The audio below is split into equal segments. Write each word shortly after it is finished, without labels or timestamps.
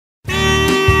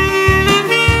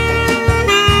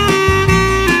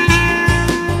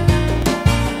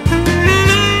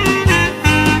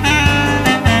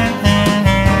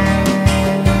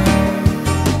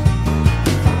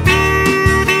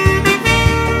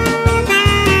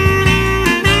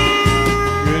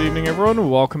everyone,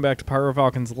 welcome back to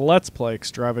PyroFalkon's Let's Play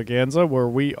Extravaganza, where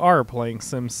we are playing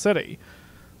SimCity.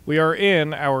 We are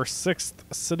in our 6th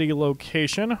city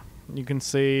location. You can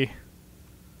see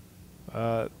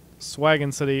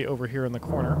Swaggin City over here in the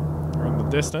corner, or in the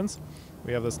distance.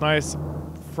 We have this nice,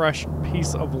 fresh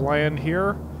piece of land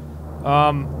here.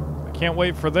 I can't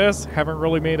wait for this. Haven't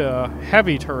really made a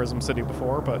heavy tourism city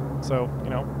before, but so, you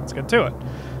know, let's get to it.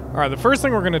 Alright, the first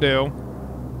thing we're going to do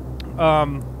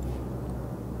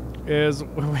is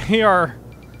we are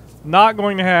not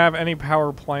going to have any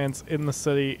power plants in the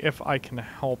city if I can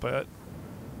help it.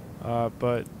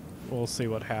 But we'll see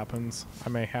what happens. I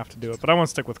may have to do it, but I want to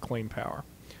stick with clean power.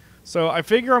 So I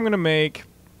figure I'm going to make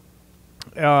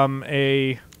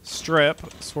a strip,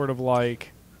 sort of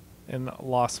like in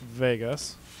Las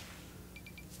Vegas.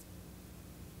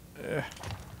 And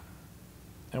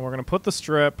we're going to put the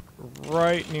strip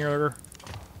right near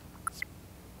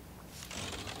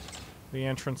the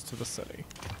entrance to the city.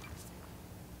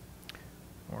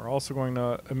 We're also going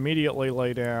to immediately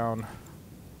lay down...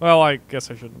 Well, I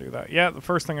guess I shouldn't do that. Yeah, the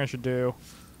first thing I should do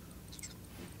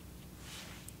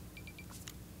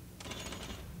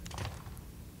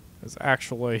is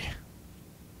actually...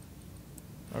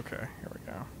 Okay, here we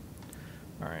go.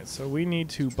 Alright, so we need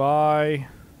to buy...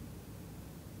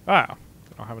 Ah,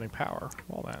 we don't have any power.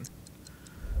 Well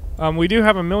then. We do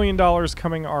have $1 million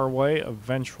coming our way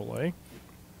eventually.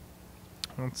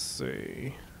 Let's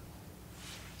see.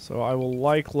 So I will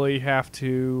likely have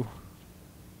to...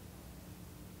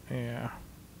 Yeah.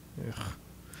 Ugh.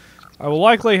 I will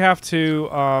likely have to...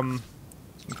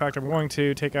 in fact, I'm going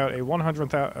to take out a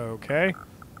 100,000... Okay.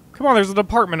 Come on, there's a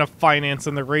Department of Finance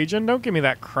in the region. Don't give me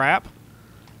that crap.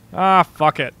 Ah,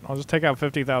 fuck it. I'll just take out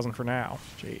 50,000 for now.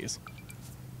 Jeez.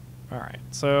 Alright,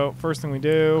 so first thing we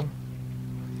do...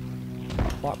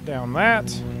 Plop down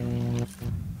that.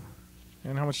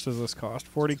 And how much does this cost?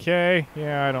 40k?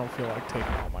 Yeah, I don't feel like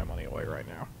taking all my money away right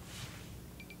now.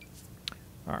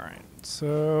 Alright,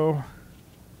 so...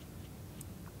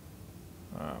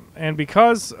 and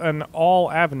because an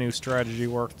all-avenue strategy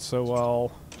worked so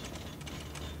well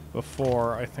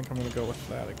before, I think I'm going to go with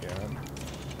that again.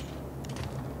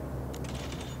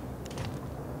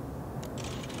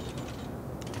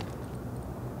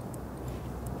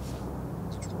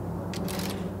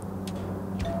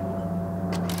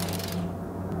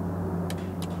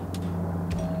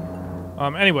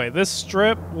 Anyway, this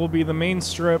strip will be the main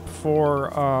strip for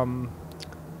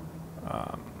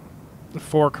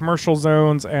commercial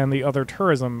zones and the other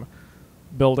tourism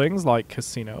buildings like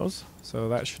casinos. So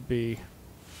that should be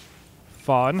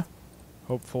fun,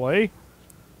 hopefully.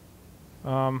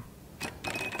 Yeah.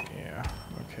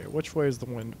 Okay, which way is the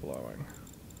wind blowing?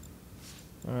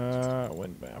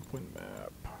 Wind map, wind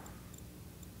map.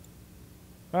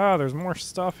 Ah, there's more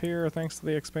stuff here thanks to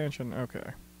the expansion.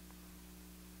 Okay.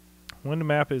 Wind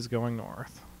map is going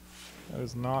north. That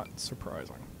is not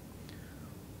surprising.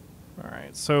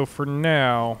 Alright, so for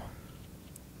now...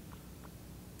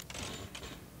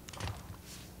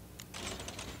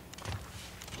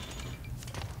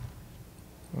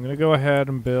 I'm going to go ahead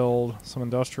and build some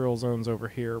industrial zones over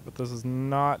here, but this is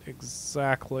not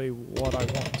exactly what I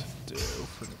want to do.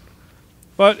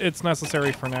 But it's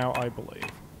necessary for now, I believe.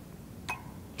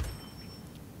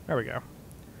 There we go.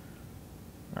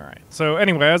 Alright, so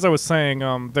anyway, as I was saying,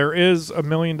 there is $1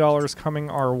 million coming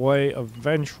our way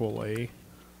eventually.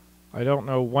 I don't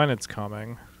know when it's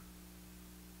coming,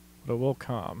 but it will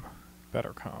come.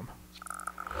 Better come.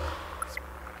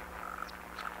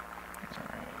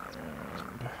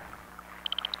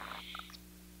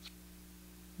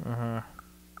 Alright, and...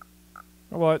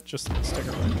 what? Just stick it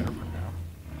right there for now.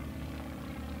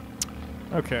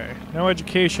 Okay, no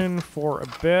education for a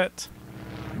bit.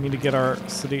 We need to get our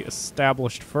city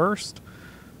established first.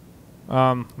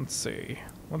 Let's see.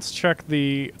 Let's check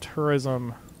the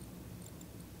tourism.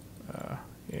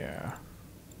 Yeah.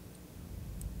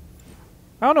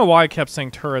 I don't know why I kept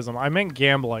saying tourism. I meant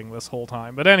gambling this whole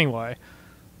time. But anyway.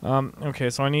 Okay,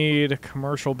 so I need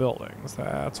commercial buildings.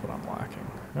 That's what I'm lacking.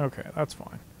 Okay, that's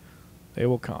fine. They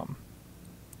will come.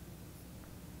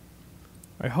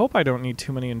 I hope I don't need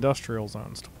too many industrial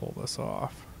zones to pull this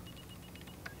off.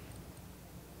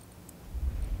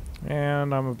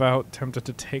 And I'm about tempted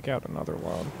to take out another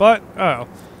one. But, oh,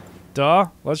 duh.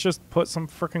 Let's just put some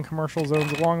frickin' commercial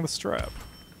zones along the strip.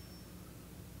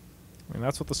 I mean,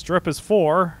 that's what the strip is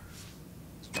for.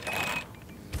 There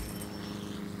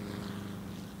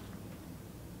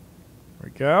we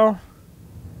go.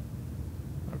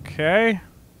 Okay.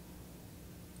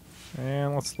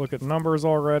 And let's look at numbers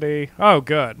already. Oh,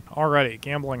 good. Already.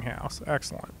 Gambling house.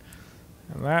 Excellent.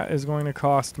 And that is going to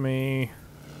cost me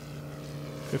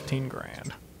 15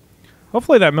 grand.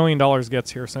 Hopefully that $1 million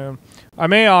gets here soon. I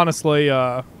may honestly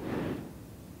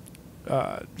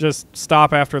just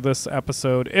stop after this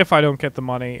episode. If I don't get the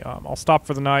money, I'll stop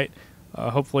for the night.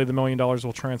 Hopefully the $1 million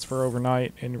will transfer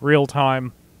overnight in real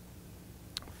time.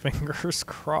 Fingers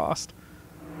crossed.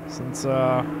 Since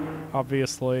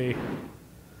obviously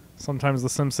sometimes the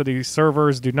SimCity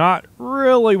servers do not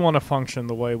really want to function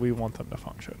the way we want them to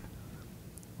function.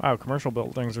 Wow, commercial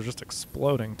buildings are just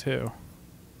exploding too.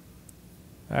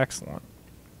 Excellent.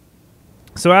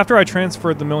 So after I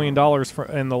transferred the $1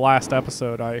 million in the last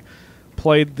episode, I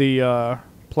played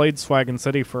Swagin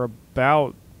City for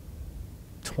about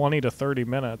 20 to 30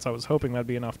 minutes. I was hoping that'd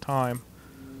be enough time.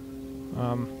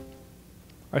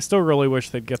 I still really wish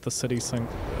they'd get the city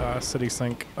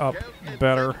sync up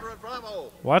better.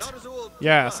 What?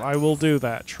 Yes, I will do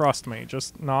that. Trust me.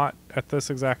 Just not at this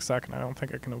exact second. I don't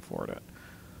think I can afford it.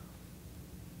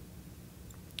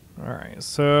 Alright,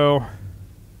 so...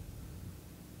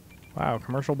 Wow,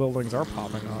 commercial buildings are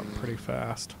popping up pretty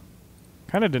fast.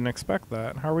 Kind of didn't expect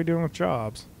that. How are we doing with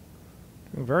jobs?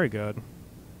 Doing very good.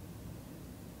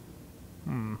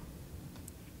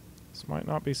 This might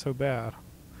not be so bad.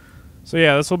 So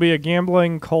yeah, this will be a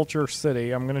gambling culture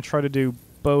city. I'm going to try to do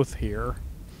both here.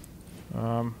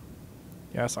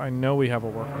 Yes, I know we have a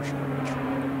worker shortage.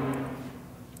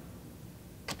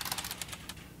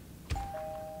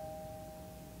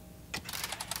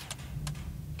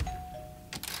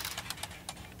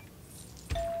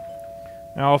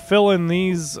 Now, I'll fill in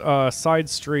these side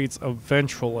streets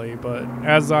eventually, but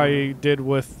as I did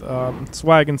with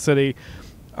Swagin City,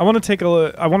 I want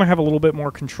to have a little bit more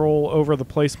control over the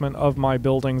placement of my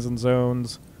buildings and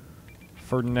zones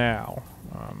for now.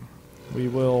 We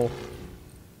will...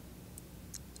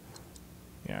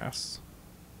 Yes.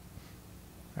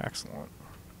 Excellent.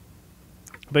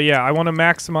 But yeah, I want to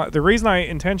maximize... The reason I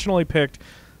intentionally picked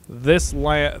this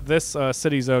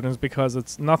city zone is because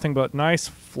it's nothing but nice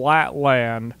flat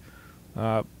land,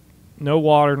 no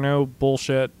water, no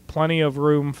bullshit, plenty of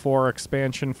room for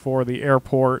expansion for the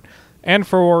airport and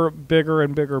for bigger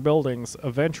and bigger buildings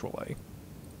eventually.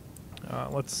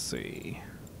 Let's see.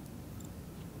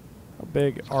 How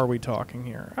big are we talking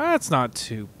here? That's not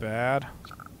too bad.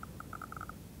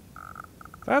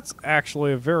 That's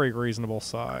actually a very reasonable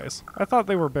size. I thought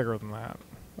they were bigger than that.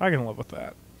 I can live with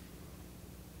that.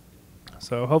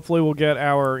 So hopefully we'll get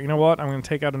our... You know what? I'm going to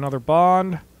take out another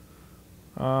bond.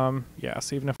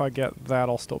 Yes, even if I get that,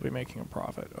 I'll still be making a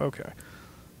profit. Okay.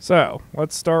 So,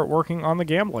 let's start working on the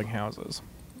gambling houses.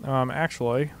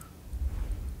 Actually,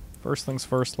 first things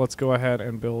first, let's go ahead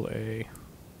and build a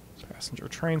passenger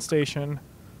train station.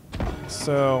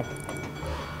 So,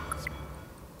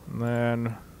 and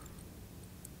then...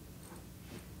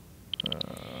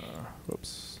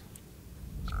 whoops.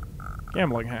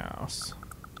 Gambling house.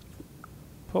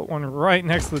 Put one right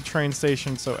next to the train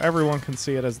station so everyone can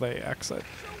see it as they exit.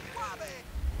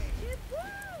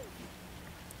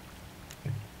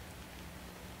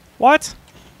 What?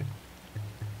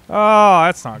 Oh,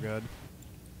 that's not good.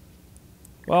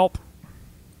 Welp.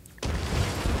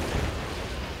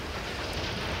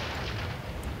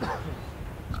 A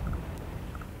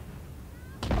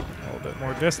little bit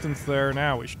more distance there.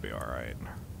 Now we should be alright.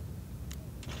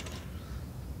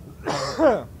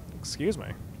 Excuse me.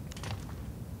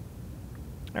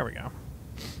 There we go.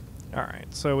 Alright,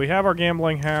 so we have our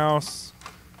gambling house.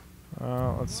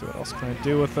 Let's see what else can I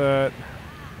do with it.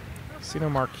 Casino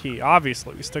marquee.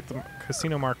 Obviously, we stick the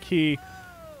casino marquee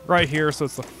right here so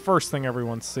it's the first thing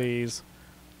everyone sees.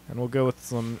 And we'll go with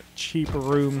some cheap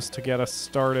rooms to get us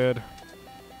started.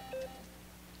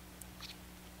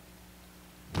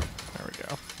 There we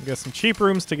go. We got some cheap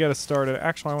rooms to get us started.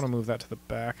 Actually, I want to move that to the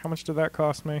back. How much did that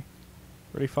cost me?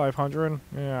 3,500?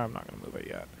 Yeah, I'm not going to move it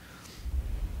yet.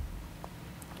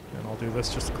 And I'll do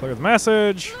this just to clear the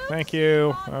message. Thank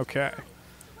you. Okay.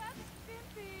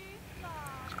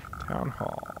 Town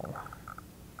Hall.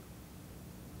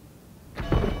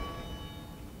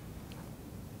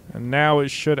 And now it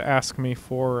should ask me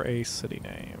for a city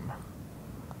name.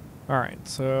 Alright,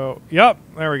 so... Yep,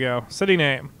 there we go. City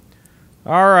name.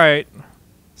 Alright.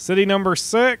 City number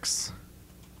 6.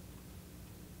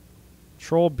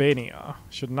 Trollbania.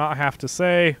 Should not have to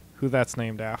say who that's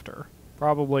named after.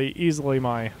 Probably easily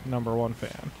my #1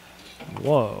 fan.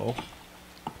 Whoa.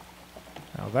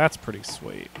 Now that's pretty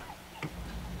sweet.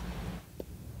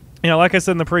 You know, like I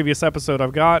said in the previous episode,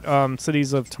 I've got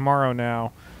Cities of Tomorrow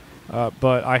now,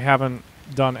 but I haven't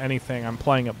done anything. I'm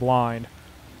playing it blind.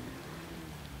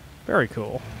 Very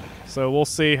cool. So we'll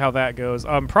see how that goes.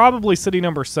 Probably city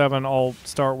number 7, I'll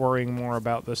start worrying more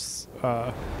about this,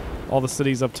 all the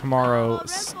Cities of Tomorrow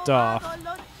stuff.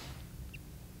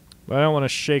 But I don't want to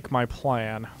shake my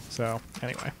plan. So,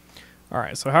 anyway.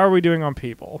 Alright, so how are we doing on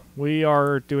people? We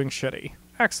are doing shitty.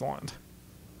 Excellent.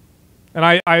 And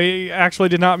I actually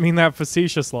did not mean that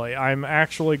facetiously. I'm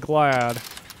actually glad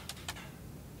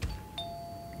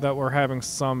that we're having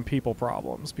some people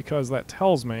problems, because that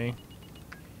tells me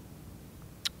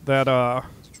that,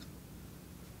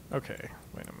 okay,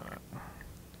 wait a minute.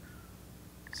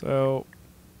 So,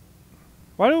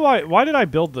 why did I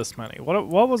build this many?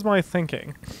 What was my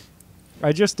thinking?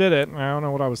 I just did it, and I don't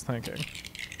know what I was thinking.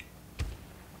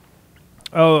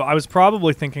 Oh, I was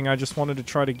probably thinking I just wanted to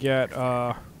try to get,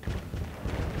 I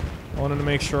wanted to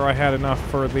make sure I had enough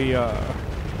for the,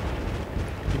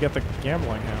 to get the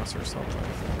gambling house or something.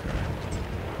 Okay.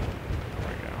 There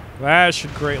we go. That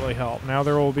should greatly help. Now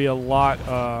there will be a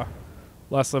lot,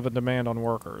 less of a demand on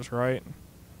workers, right?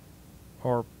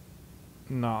 Or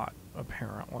not,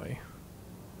 apparently.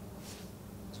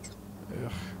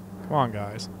 Ugh. Come on,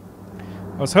 guys.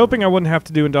 I was hoping I wouldn't have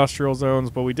to do industrial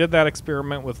zones, but we did that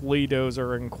experiment with Lee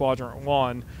Dozer in Quadrant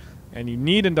 1, and you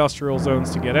need industrial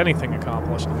zones to get anything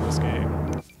accomplished in this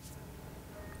game.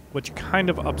 Which kind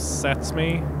of upsets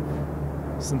me,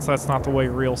 since that's not the way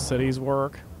real cities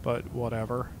work, but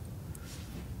whatever.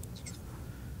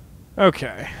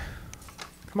 Okay.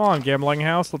 Come on, gambling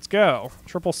house, let's go.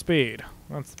 Triple speed.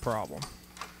 That's the problem.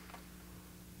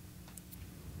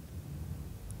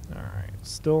 Alright.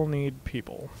 Still need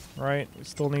people, right? We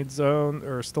still need zone,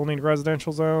 or still need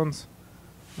residential zones.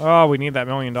 Oh, we need that $1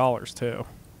 million too.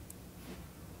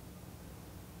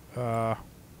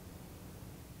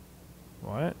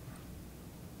 What?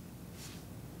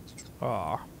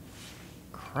 Aw.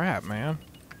 Crap, man.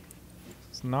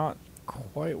 It's not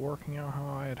quite working out how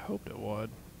I had hoped it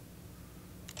would.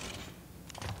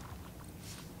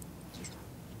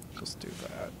 Just do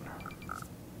that.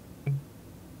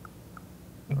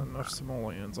 Enough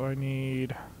simoleons. I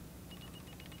need... How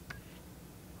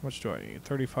much do I need?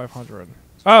 3,500.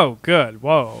 Oh, good.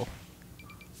 Whoa.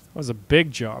 That was a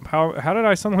big jump. How did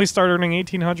I suddenly start earning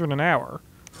 1,800 an hour?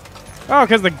 Oh,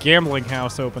 because the gambling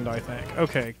house opened, I think.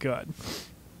 Okay, good.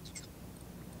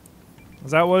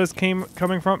 Is that what it's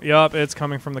coming from? Yup, it's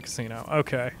coming from the casino.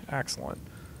 Okay, excellent.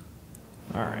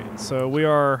 Alright, so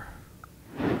we're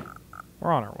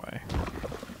on our way.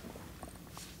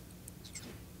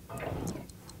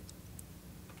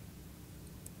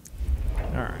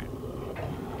 Alright.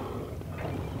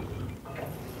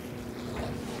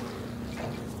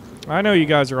 I know you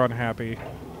guys are unhappy.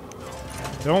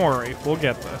 Don't worry, we'll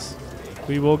get this.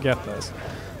 We will get this.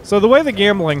 So the way the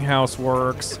gambling house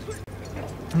works,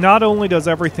 not only does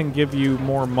everything give you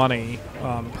more money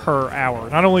per hour,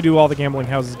 not only do all the gambling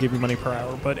houses give you money per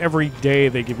hour, but every day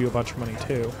they give you a bunch of money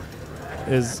too,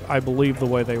 is, I believe, the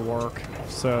way they work.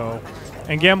 So,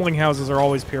 and gambling houses are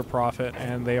always pure profit,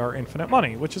 and they are infinite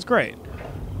money, which is great.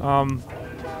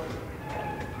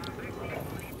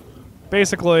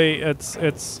 Basically,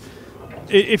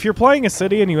 if you're playing a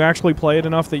city and you actually play it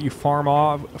enough that you farm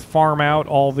out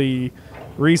all the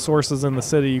resources in the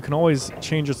city, you can always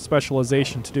change its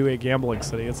specialization to do a gambling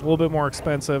city. It's a little bit more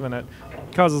expensive and it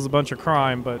causes a bunch of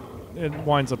crime, but it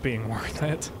winds up being worth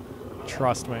it.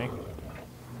 Trust me.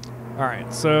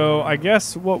 Alright, so I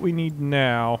guess what we need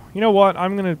now... You know what?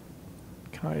 I'm gonna...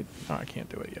 No, I can't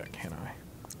do it yet, can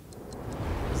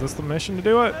I? Is this the mission to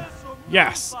do it?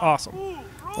 Yes! Awesome.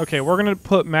 Okay, we're gonna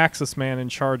put Maxis Man in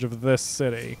charge of this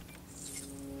city.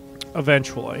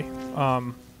 Eventually.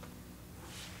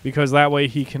 Because that way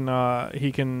he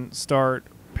can start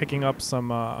picking up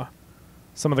some of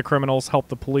the criminals, help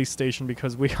the police station,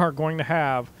 because we are going to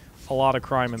have a lot of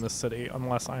crime in this city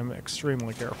unless I'm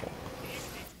extremely careful.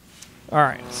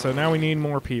 Alright, so now we need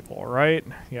more people, right?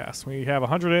 Yes, we have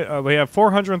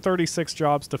 436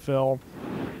 jobs to fill.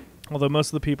 Although most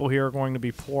of the people here are going to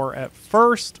be poor at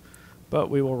first, but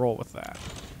we will roll with that.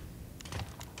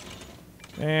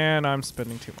 And I'm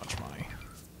spending too much money.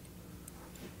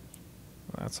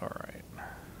 That's alright.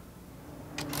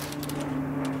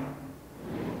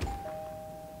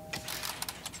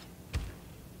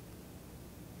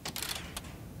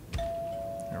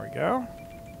 There we go.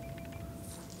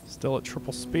 Still at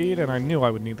triple speed, and I knew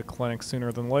I would need the clinic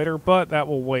sooner than later, but that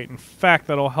will wait. In fact,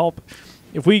 that'll help.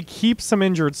 If we keep some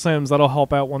injured Sims, that'll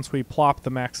help out once we plop the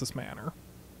Maxis Manor.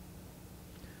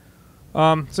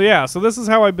 So yeah, so this is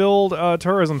how I build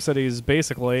tourism cities,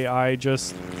 basically. I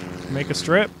just make a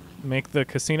strip, make the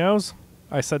casinos.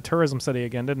 I said tourism city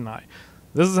again, didn't I?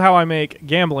 This is how I make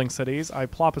gambling cities. I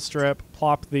plop a strip,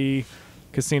 plop the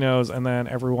casinos, and then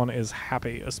everyone is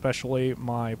happy, especially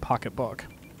my pocketbook.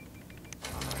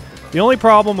 The only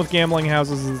problem with gambling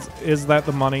houses is that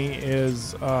the money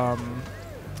is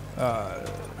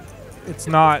it's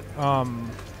not,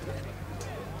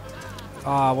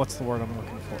 what's the word I'm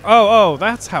looking for? Oh,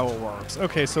 that's how it works.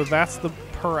 Okay, so that's the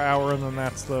per hour, and then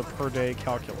that's the per day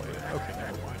calculated. Okay,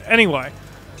 never mind. Anyway,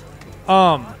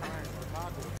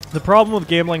 the problem with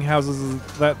gambling houses is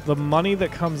that the money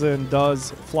that comes in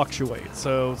does fluctuate.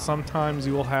 So sometimes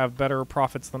you will have better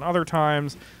profits than other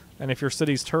times, and if your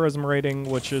city's tourism rating,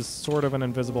 which is sort of an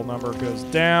invisible number, goes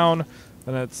down,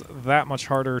 then it's that much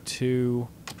harder to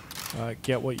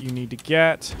get what you need to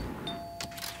get.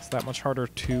 It's that much harder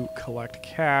to collect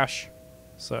cash.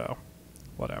 So,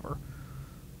 whatever.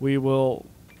 We will...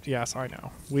 Yes, I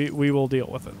know. We will deal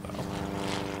with it, though.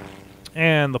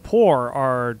 And the poor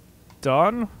are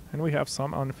done, and we have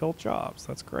some unfilled jobs.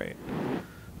 That's great.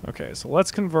 Okay, so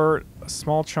let's convert a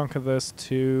small chunk of this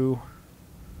to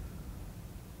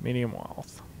medium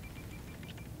wealth.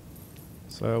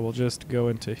 So we'll just go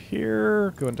into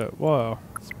here, go into... Whoa.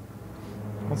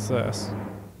 What's this?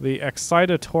 The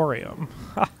Excitatorium.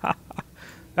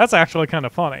 That's actually kind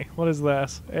of funny. What is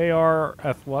this? AR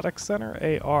Athletics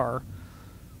Center? AR.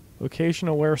 Location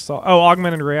aware oh,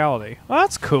 augmented reality. Oh,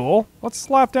 that's cool. Let's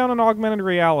slap down an augmented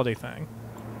reality thing.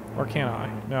 Or can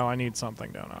I? No, I need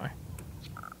something, don't I?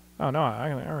 Oh,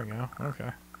 no, there we go.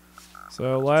 Okay.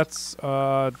 So let's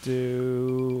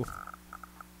do...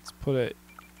 Let's put it...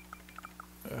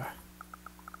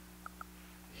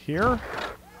 here.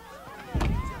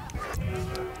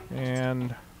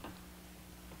 And...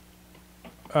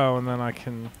 Oh, and then I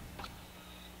can...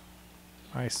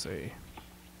 I see.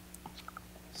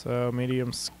 So,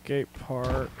 medium skate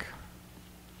park.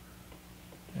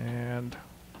 And...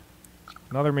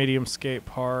 another medium skate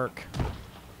park.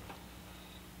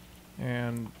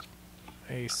 And...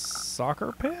 a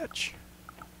soccer pitch?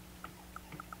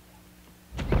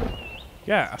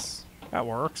 Yes, that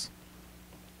works.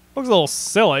 Looks a little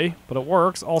silly, but it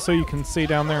works. Also, you can see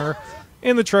down there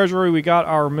in the treasury, we got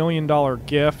our $1 million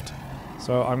gift.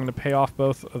 So I'm going to pay off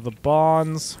both of the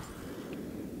bonds.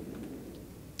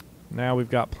 Now we've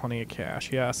got plenty of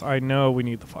cash. Yes, I know we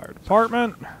need the fire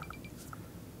department.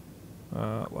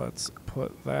 Let's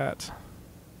put that...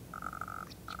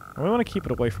 We want to keep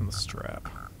it away from the strip.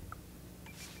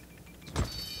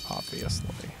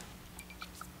 Obviously.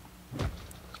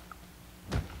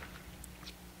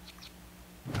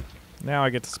 Now I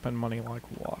get to spend money like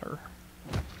water.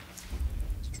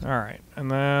 Alright, and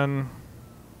then...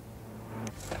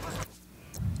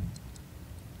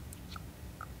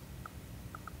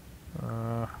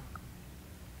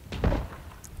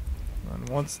 and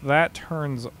once that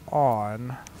turns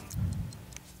on...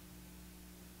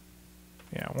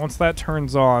 Yeah, once that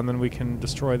turns on, then we can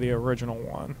destroy the original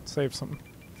one. Save some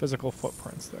physical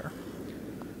footprints there.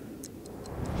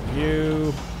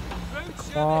 You...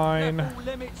 decline.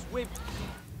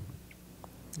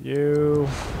 You...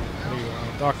 what do you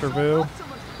want? Dr. Vu?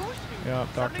 Yeah,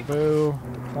 Dr. Vu.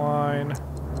 Decline.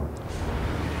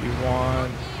 You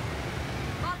want...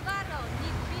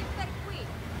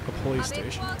 a police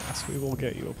station. Yes, we will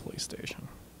get you a police station.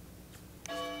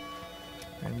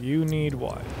 And you need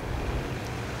what?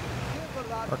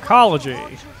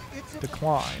 Arcology.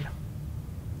 Decline.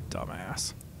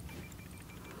 Dumbass.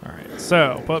 Alright,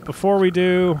 so, but before we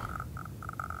do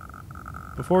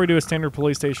a standard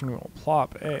police station, we will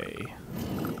plop a...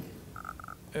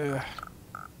 yeah,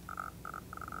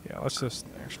 let's just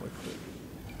actually put it...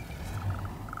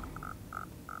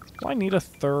 Do I need a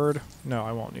third? No,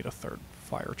 I won't need a third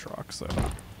fire truck, so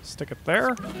stick it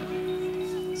there.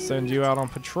 Send you out on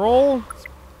patrol.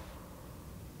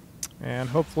 And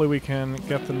hopefully we can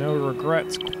get the No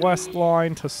Regrets quest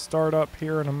line to start up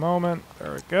here in a moment.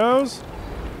 There it goes.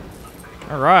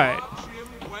 Alright.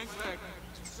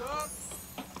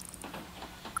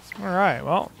 Alright,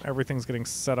 well, everything's getting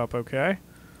set up okay.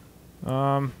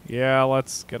 Yeah,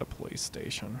 let's get a police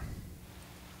station.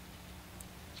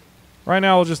 Right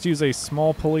now I'll just use a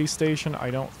small police station.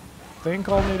 I don't think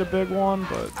I'll need a big one,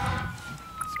 but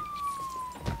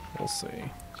we'll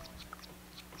see.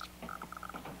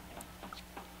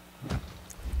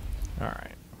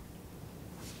 Alright.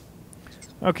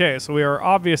 Okay, so we are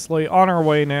obviously on our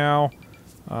way now.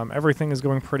 Everything is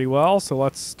going pretty well, so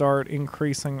let's start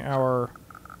increasing our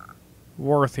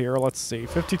worth here. Let's see,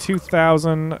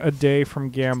 52,000 a day from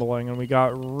gambling, and we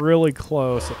got really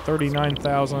close at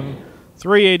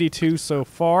 39,382 so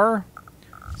far.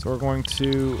 So we're going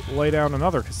to lay down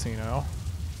another casino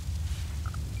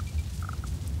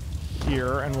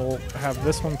here, and we'll have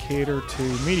this one cater to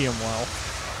medium wealth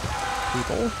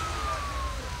people.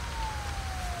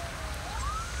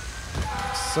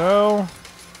 So,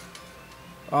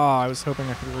 I was hoping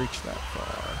I could reach that far.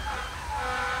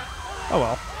 Oh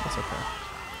well, that's okay.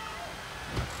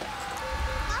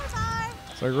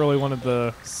 So I really wanted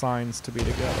the signs to be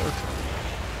together.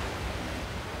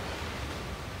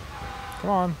 Come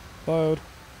on, load.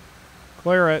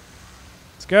 Clear it.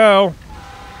 Let's go.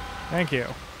 Thank you.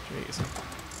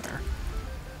 Jeez. There.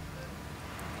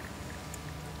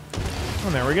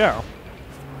 And there we go.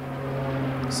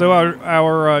 So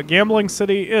our gambling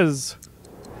city is...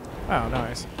 Oh,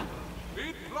 nice.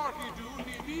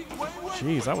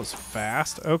 Jeez, that was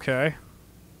fast. Okay.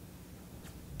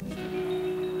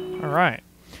 All right.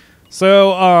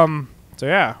 So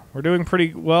yeah, we're doing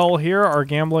pretty well here. Our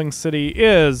gambling city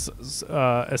is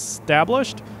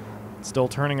established. Still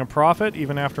turning a profit,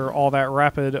 even after all that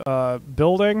rapid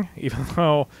building, even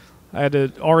though I had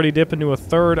to already dip into a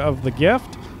third of the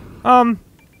gift.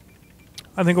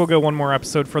 I think we'll go one more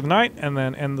episode for the night and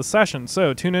then end the session.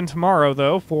 So tune in tomorrow,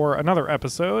 though, for another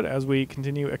episode as we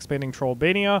continue expanding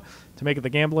Trollbania to make it the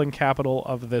gambling capital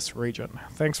of this region.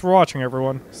 Thanks for watching,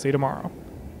 everyone. See you tomorrow.